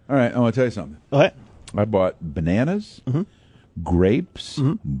All right, I want to tell you something. What? I bought bananas, grapes,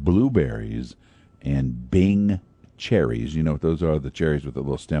 blueberries, and Bing cherries. You know what those are? The cherries with the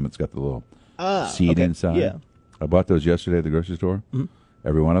little stem. It's got the little seed inside. Yeah. I bought those yesterday at the grocery store.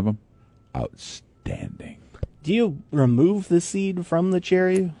 Every one of them, outstanding. Do you remove the seed from the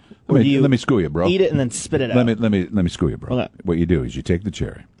cherry? Let me school you, bro. Eat it and then spit it out. Let me school you, bro. Okay. What you do is you take the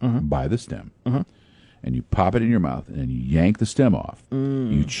cherry by the stem, and you pop it in your mouth, and you yank the stem off.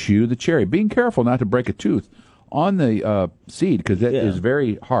 You chew the cherry, being careful not to break a tooth on the seed, because that is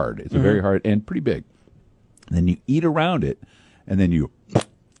very hard. It's a very hard and pretty big. Then you eat around it, and then you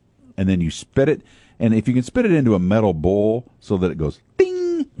spit it. And if you can spit it into a metal bowl so that it goes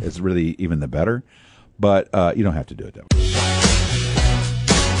ding, it's really even the better. But you don't have to do it that way.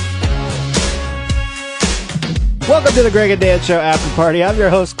 Welcome to the Greg and Dan Show After Party. I'm your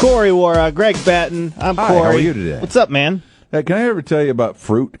host, Corey Wara. Greg Batten. I'm Hi, Corey. how are you today? What's up, man? Hey, can I ever tell you about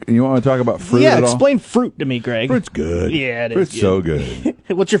fruit? You want to talk about fruit Yeah, at all? explain fruit to me, Greg. Fruit's good. Yeah, it is Fruit's good. so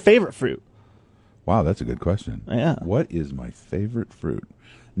good. What's your favorite fruit? Wow, that's a good question. Yeah. What is my favorite fruit?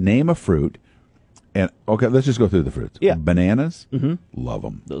 Name a fruit. And okay, let's just go through the fruits. Yeah. Bananas, love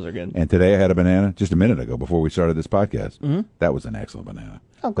them. Those are good. And today I had a banana just a minute ago before we started this podcast. That was an excellent banana.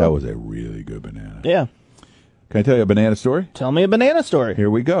 Oh, cool. That was a really good banana. Yeah. Can I tell you a banana story? Tell me a banana story. Here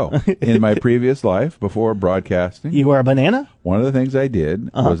we go. In my previous life, before broadcasting, You were a banana? one of the things I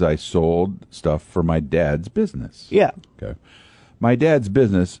did was I sold stuff for my dad's business. Yeah. Okay. My dad's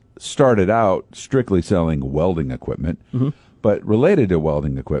business started out strictly selling welding equipment, but related to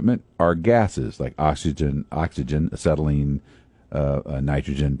welding equipment are gases like oxygen, acetylene,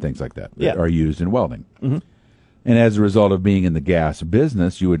 nitrogen, things like that that are used in welding. And as a result of being in the gas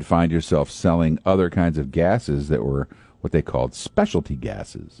business, you would find yourself selling other kinds of gases that were what they called specialty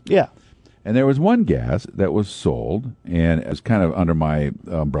gases. Yeah. And there was one gas that was sold, and it was kind of under my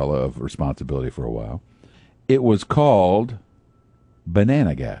umbrella of responsibility for a while. It was called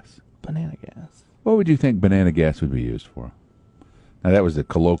banana gas. Banana gas. What would you think banana gas would be used for? Now that was a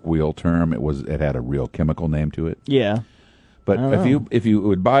colloquial term. It had a real chemical name to it. Yeah. But I don't if you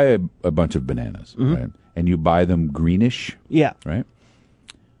would buy a bunch of bananas, right, and you buy them greenish, Yeah. right,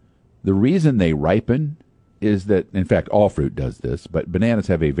 the reason they ripen is that, in fact, all fruit does this, but bananas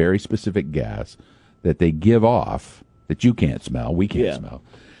have a very specific gas that they give off that you can't smell, we can't smell,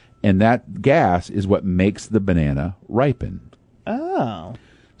 and that gas is what makes the banana ripen. Oh.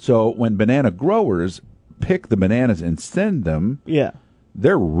 So when banana growers pick the bananas and send them, Yeah.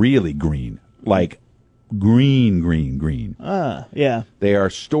 they're really green, like green. Yeah. They are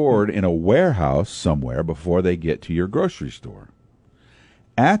stored in a warehouse somewhere before they get to your grocery store.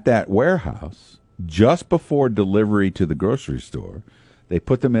 At that warehouse, just before delivery to the grocery store, they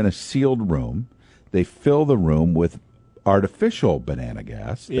put them in a sealed room. They fill the room with artificial banana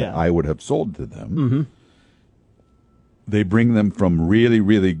gas that I would have sold to them. They bring them from really,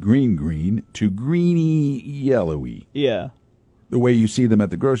 really green to greeny yellowy. Yeah. The way you see them at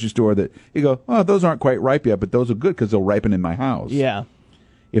the grocery store, that you go, oh, those aren't quite ripe yet, but those are good because they'll ripen in my house. Yeah.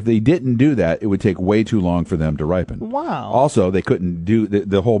 If they didn't do that, it would take way too long for them to ripen. Wow. Also, they couldn't do,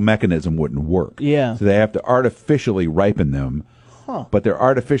 the whole mechanism wouldn't work. Yeah. So they have to artificially ripen them, but they're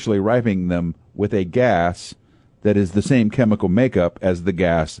artificially ripening them with a gas that is the same chemical makeup as the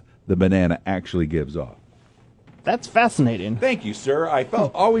gas the banana actually gives off. That's fascinating. Thank you, sir. I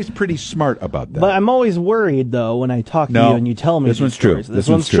felt always pretty smart about that. But I'm always worried, though, when I talk to you and you tell me this these one's true. stories. This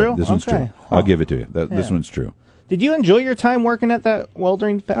one's true? This one's true. I'll give it to you. This one's true. Did you enjoy your time working at that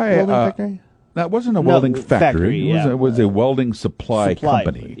welding factory? That wasn't a welding factory. Yeah. It was a welding supply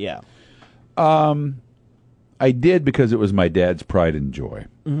company. Yeah. I did because it was my dad's pride and joy.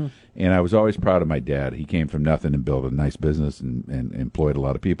 And I was always proud of my dad. He came from nothing and built a nice business and employed a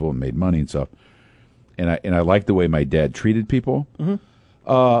lot of people and made money and stuff. And I liked the way my dad treated people.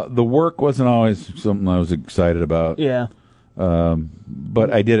 The work wasn't always something I was excited about. Yeah.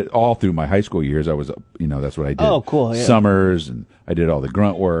 But I did it all through my high school years. I was, that's what I did. Oh, cool. Yeah. Summers, and I did all the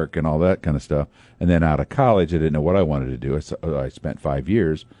grunt work and all that kind of stuff. And then out of college, I didn't know what I wanted to do. I spent 5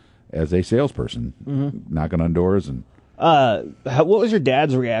 years as a salesperson, knocking on doors. And what was your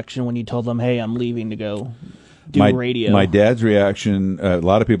dad's reaction when you told him, "Hey, I'm leaving to go do radio"? My dad's reaction, a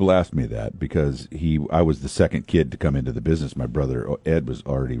lot of people asked me that because I was the second kid to come into the business. My brother Ed was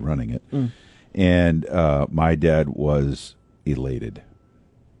already running it. And my dad was elated.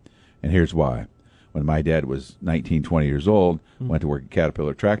 And here's why. When my dad was 19, 20 years old, went to work at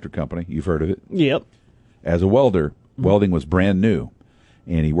Caterpillar Tractor Company. You've heard of it? Yep. As a welder, welding was brand new.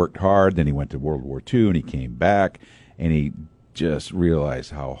 And he worked hard. Then he went to World War II, and he came back. And he just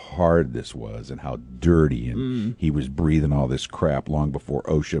realized how hard this was and how dirty, and he was breathing all this crap long before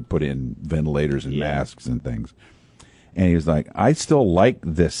OSHA put in ventilators and masks and things. And he was like, I still like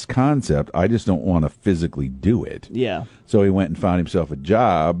this concept. I just don't want to physically do it. Yeah. So he went and found himself a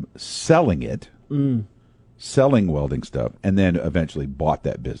job selling it, selling welding stuff, and then eventually bought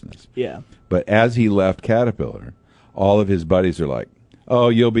that business. Yeah. But as he left Caterpillar, all of his buddies are like, oh,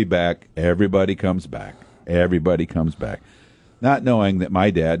 you'll be back. Everybody comes back. Everybody comes back. Not knowing that my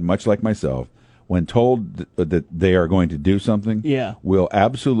dad, much like myself, when told that they are going to do something, will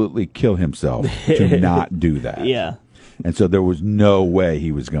absolutely kill himself to not do that. Yeah. And so there was no way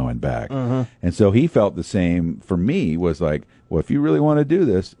he was going back. And so he felt the same for me, was like, well, if you really want to do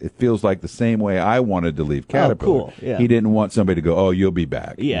this, it feels like the same way I wanted to leave Caterpillar. Oh, cool. Yeah. He didn't want somebody to go, oh, you'll be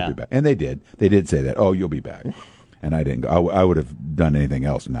back. Yeah. You'll be back. And they did. They did say that, oh, you'll be back. And I didn't go. I would have done anything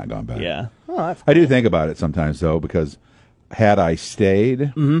else and not gone back. Yeah. Oh, I do think about it sometimes, though, because had I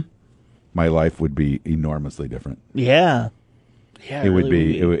stayed, my life would be enormously different. Yeah. Yeah. It would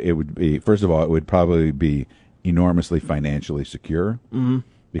be. It would be. First of all, it would probably be enormously financially secure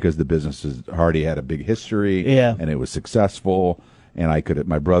because the business has already had a big history, and it was successful. And I could.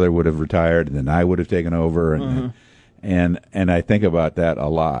 My brother would have retired, and then I would have taken over, and I think about that a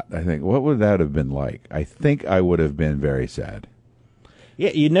lot. I think, what would that have been like? I think I would have been very sad.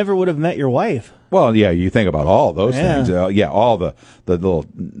 Yeah, you never would have met your wife. Well, yeah, you think about all those things. All the little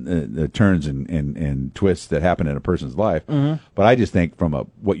turns and twists that happen in a person's life. But I just think from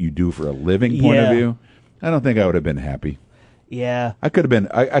what you do for a living point of view, I don't think I would have been happy. Yeah, I could have been.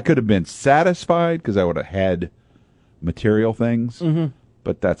 I could have been satisfied because I would have had material things.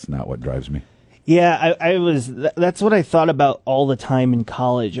 But that's not what drives me. Yeah, I was. That's what I thought about all the time in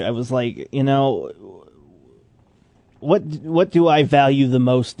college. I was like, what do I value the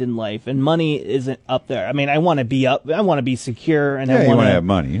most in life? And money isn't up there. I mean, I want to be secure, and I want to have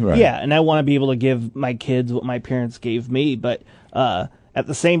money, right? Yeah, and I want to be able to give my kids what my parents gave me. But at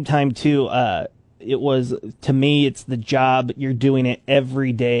the same time, too, it was, to me, it's the job. You're doing it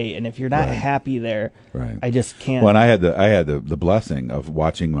every day, and if you're not happy there, I just can't. Well, and I had the blessing of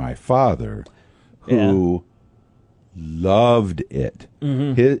watching my father, who loved it.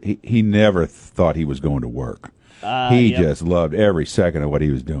 He never thought he was going to work. He just loved every second of what he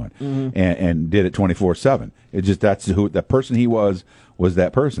was doing, and did it 24/7. It just, that's who that person he was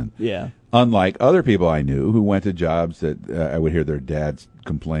that person. Yeah. Unlike other people I knew who went to jobs that I would hear their dads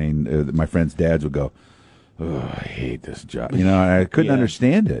complain. My friends' dads would go, "Oh, I hate this job," and I couldn't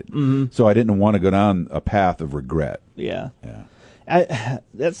understand it. So I didn't want to go down a path of regret. Yeah.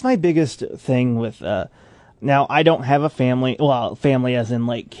 That's my biggest thing with. Now, I don't have a family. Well, family as in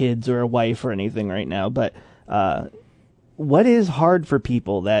like kids or a wife or anything right now, but. What is hard for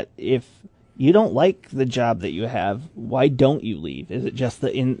people that if you don't like the job that you have, why don't you leave? Is it just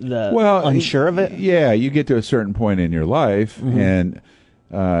the unsure of it? Yeah, you get to a certain point in your life, and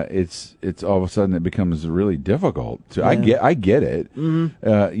it's all of a sudden it becomes really difficult. So I get it.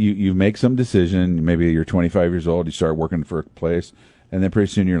 You make some decision. Maybe you're 25 years old. You start working for a place. And then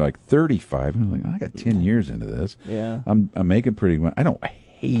pretty soon you're like 35. And you're like, I got 10 years into this. Yeah, I'm making pretty much. I don't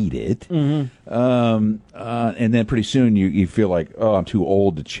hate it. And then pretty soon you feel like, oh, I'm too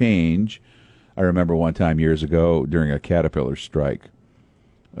old to change. I remember one time years ago during a Caterpillar strike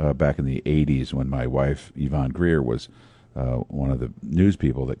back in the 80s when my wife, Yvonne Greer, was one of the news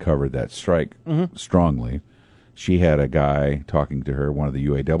people that covered that strike strongly. She had a guy talking to her, one of the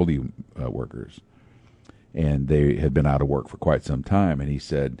UAW workers. And they had been out of work for quite some time, and he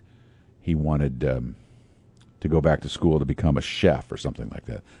said he wanted to go back to school to become a chef or something like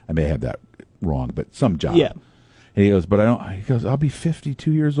that. I may have that wrong, but some job. Yeah. And he goes, but I don't. He goes, I'll be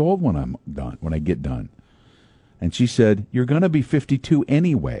 52 years old when I'm done. When I get done. And she said, you're going to be 52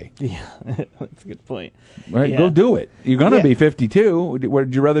 anyway. Yeah, that's a good point. Right? Yeah. Go do it. You're going to be 52.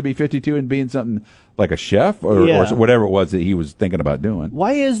 Would you rather be 52 and being something like a chef or whatever it was that he was thinking about doing?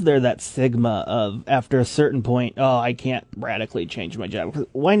 Why is there that stigma of, after a certain point, oh, I can't radically change my job?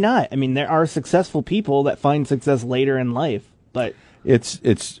 Why not? I mean, there are successful people that find success later in life, but... It's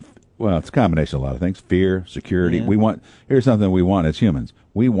a combination of a lot of things. Fear, security. Yeah. Here's something we want as humans.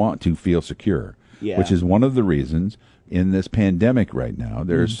 We want to feel secure. Yeah. Which is one of the reasons in this pandemic right now,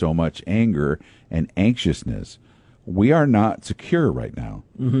 there's so much anger and anxiousness. We are not secure right now.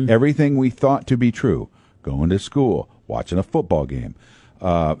 Everything we thought to be true, going to school, watching a football game,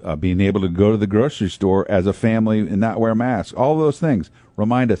 being able to go to the grocery store as a family and not wear masks, all those things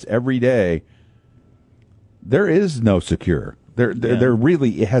remind us every day there is no secure. There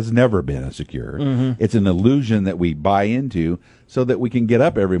really has never been a secure. It's an illusion that we buy into so that we can get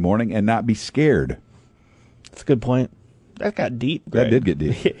up every morning and not be scared. That's a good point. That got deep. That did get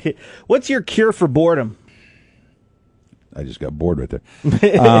deep. What's your cure for boredom? I just got bored right there.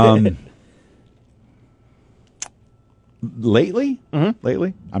 Lately,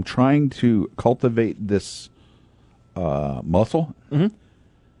 I'm trying to cultivate this muscle.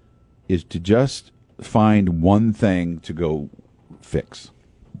 Is to just find one thing to go fix.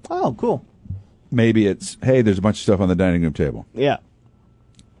 Oh, cool. Maybe it's, hey, there's a bunch of stuff on the dining room table. Yeah.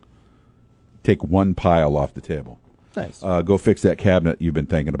 Take one pile off the table. Nice. Go fix that cabinet you've been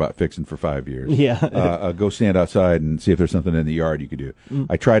thinking about fixing for 5 years. Yeah. Go stand outside and see if there's something in the yard you could do.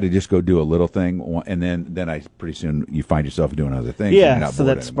 I try to just go do a little thing, and then I pretty soon you find yourself doing other things. Yeah, so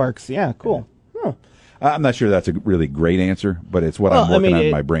that sparks. Yeah, cool. Yeah. I'm not sure that's a really great answer, but it's what I'm working on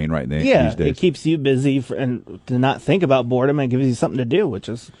in my brain right now. These days. It keeps you busy and to not think about boredom and gives you something to do, which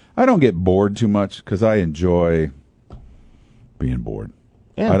is... I don't get bored too much because I enjoy being bored.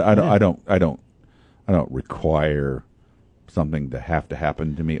 Yeah, I don't require something to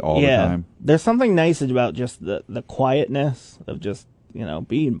happen to me all the time. There's something nice about just the quietness of just,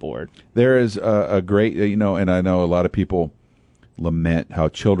 being bored. There is a great, and I know a lot of people lament how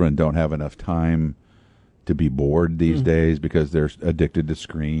children don't have enough time to be bored these days because they're addicted to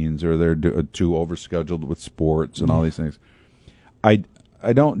screens or they're too overscheduled with sports and all these things. I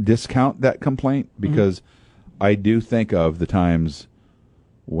don't discount that complaint because I do think of the times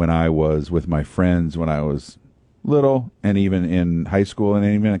when I was with my friends when I was little and even in high school and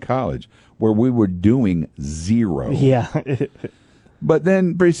even in college where we were doing zero. Yeah. But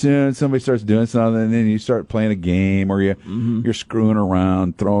then pretty soon somebody starts doing something and then you start playing a game or you're screwing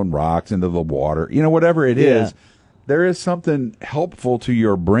around, throwing rocks into the water, whatever it is. There is something helpful to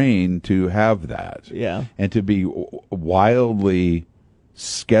your brain to have that. Yeah. And to be wildly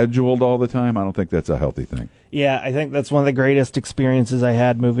scheduled all the time, I don't think that's a healthy thing. Yeah, I think that's one of the greatest experiences I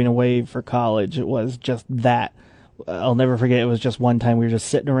had moving away for college. It was just that. I'll never forget, it was just one time we were just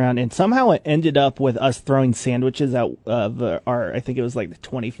sitting around, and somehow it ended up with us throwing sandwiches out of I think it was like the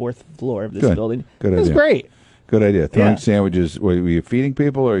 24th floor of this building. Good idea. It was great. Good idea. Throwing sandwiches. Were you feeding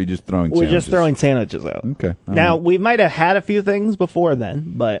people or are you just throwing sandwiches? We're just throwing sandwiches out. Okay. Now, we might have had a few things before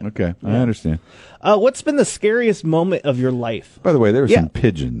then, but... Okay, I understand. What's been the scariest moment of your life? By the way, there were some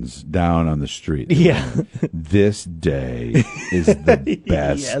pigeons down on the street. Yeah. This day is the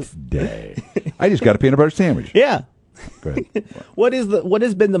best day. I just got a peanut butter sandwich. Yeah. Go ahead. What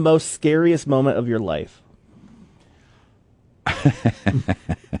has been the most scariest moment of your life?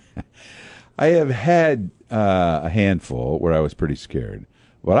 I have had a handful where I was pretty scared.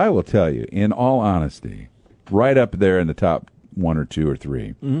 But I will tell you, in all honesty, right up there in the top one or two or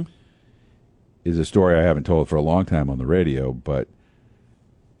three is a story I haven't told for a long time on the radio, but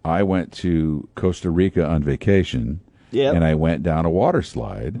I went to Costa Rica on vacation, and I went down a water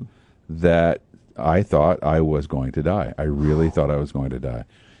slide that I thought I was going to die. I really thought I was going to die.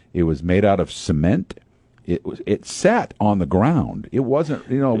 It was made out of cement. It sat on the ground. It wasn't,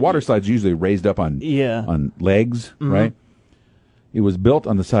 water slides usually raised up on legs, right? It was built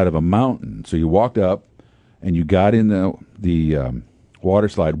on the side of a mountain. So you walked up and you got in the water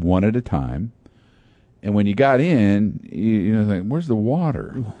slide one at a time. And when you got in, you think, where's the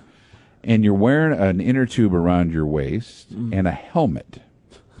water? And you're wearing an inner tube around your waist and a helmet.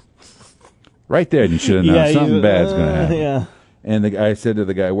 Right there, and you should have known something bad's going to happen. Yeah. And I said to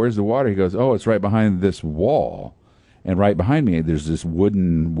the guy, where's the water? He goes, oh, it's right behind this wall. And right behind me, there's this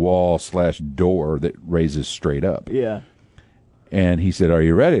wooden wall/door that raises straight up. Yeah. And he said, are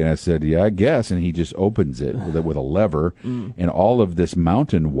you ready? And I said, yeah, I guess. And he just opens it with a lever, and all of this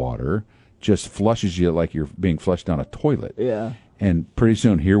mountain water just flushes you like you're being flushed down a toilet. Yeah. And pretty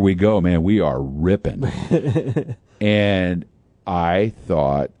soon, here we go, man. We are ripping. And I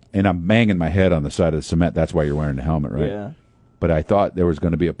thought, and I'm banging my head on the side of the cement. That's why you're wearing the helmet, right? Yeah. But I thought there was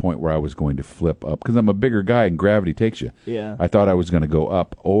going to be a point where I was going to flip up because I'm a bigger guy and gravity takes you. Yeah. I thought I was going to go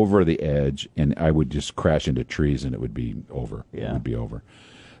up over the edge and I would just crash into trees and it would be over. Yeah. It would be over.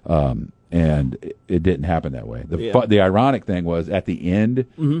 And it didn't happen that way. The ironic thing was at the end,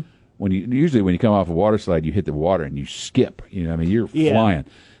 when you come off a water slide, you hit the water and you skip. You're flying.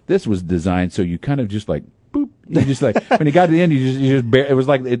 This was designed so you kind of just like boop. You just like when you got to the end, it was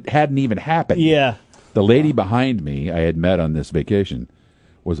like it hadn't even happened. Yeah. The lady behind me I had met on this vacation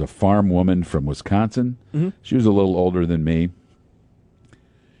was a farm woman from Wisconsin. She was a little older than me.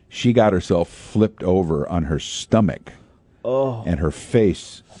 She got herself flipped over on her stomach. Oh. And her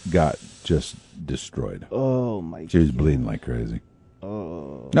face got just destroyed. Oh my God. She was bleeding like crazy.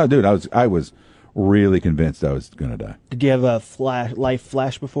 Oh. No, dude, I was really convinced I was going to die. Did you have a life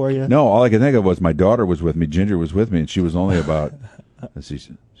flash before you? No, all I could think of was my daughter was with me, Ginger was with me, and she was only about She's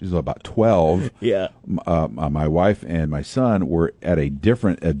about 12. Yeah. My wife and my son were at a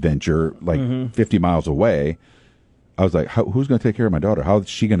different adventure, like 50 miles away. I was like, who's going to take care of my daughter? How is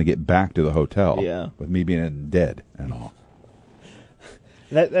she going to get back to the hotel with me being dead and all?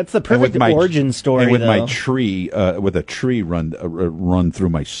 That's the perfect origin story, and with though. my tree, with a tree run through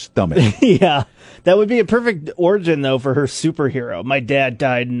my stomach. Yeah, that would be a perfect origin, though, for her superhero. My dad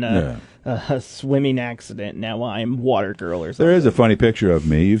died in a swimming accident. Now I'm water girl or something. There is a funny picture of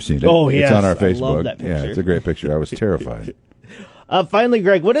me. You've seen it. Oh, yes. It's on our Facebook. I love that picture. Yeah, it's a great picture. I was terrified. Finally,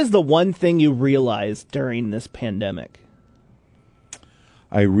 Greg, what is the one thing you realized during this pandemic?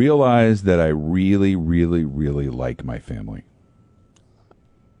 I realized that I really, really, really like my family.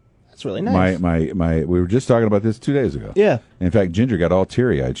 That's really nice. We were just talking about this 2 days ago. Yeah. In fact, Ginger got all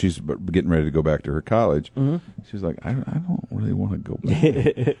teary-eyed. She's getting ready to go back to her college. Mm-hmm. She's like, I don't really want to go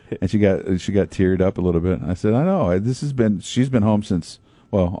back. And she got teared up a little bit. I said, I know. She's been home since,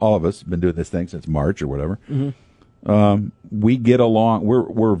 well, all of us have been doing this thing since March or whatever. Mm-hmm. We get along.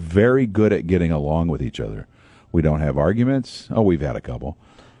 We're very good at getting along with each other. We don't have arguments. Oh, we've had a couple.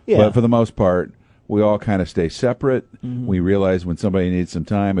 Yeah. But for the most part, we all kind of stay separate. Mm-hmm. We realize when somebody needs some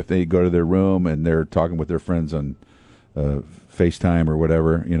time, if they go to their room and they're talking with their friends on FaceTime or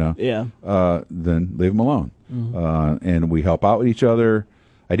whatever, then leave them alone. Mm-hmm. And we help out with each other.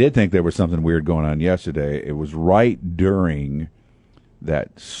 I did think there was something weird going on yesterday. It was right during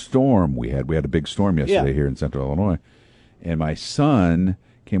that storm we had. We had a big storm yesterday here in Central Illinois. And my son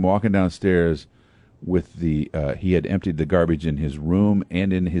came walking downstairs with he had emptied the garbage in his room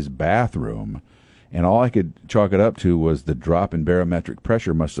and in his bathroom. And all I could chalk it up to was the drop in barometric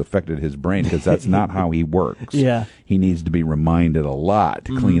pressure must have affected his brain, because that's not how he works. Yeah. He needs to be reminded a lot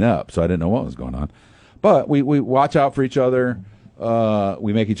to clean up. So I didn't know what was going on. But we watch out for each other.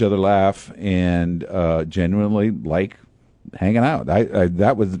 We make each other laugh, and genuinely like hanging out.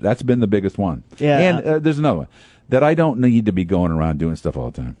 That's been the biggest one. Yeah. And there's another one, that I don't need to be going around doing stuff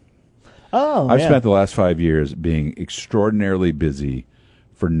all the time. Oh, I've spent the last 5 years being extraordinarily busy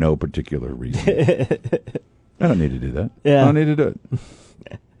for no particular reason. I don't need to do that. Yeah. I don't need to do it.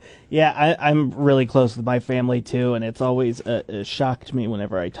 Yeah, I'm really close with my family, too, and it's always a shock to me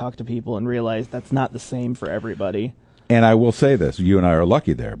whenever I talk to people and realize that's not the same for everybody. And I will say this, you and I are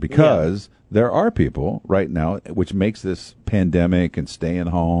lucky there, because there are people right now, which makes this pandemic and staying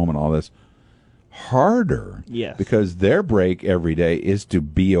home and all this harder. Yes. Because their break every day is to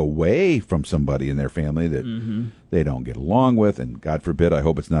be away from somebody in their family that they don't get along with, and God forbid, I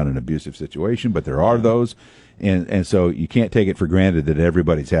hope it's not an abusive situation, but there are those, and so you can't take it for granted that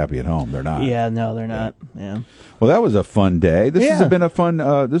everybody's happy at home. They're not. Yeah, no, they're not. Yeah. Well, that was a fun day. This has been a fun.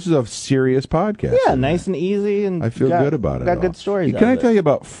 This is a serious podcast. Yeah, nice and easy, and I feel good about it. Got good stories. Can I tell you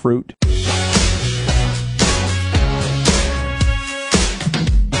about fruit?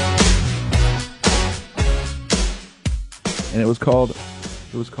 And it was called,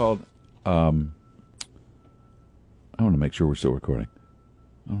 I want to make sure we're still recording.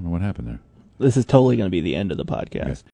 I don't know what happened there. This is totally going to be the end of the podcast. Okay.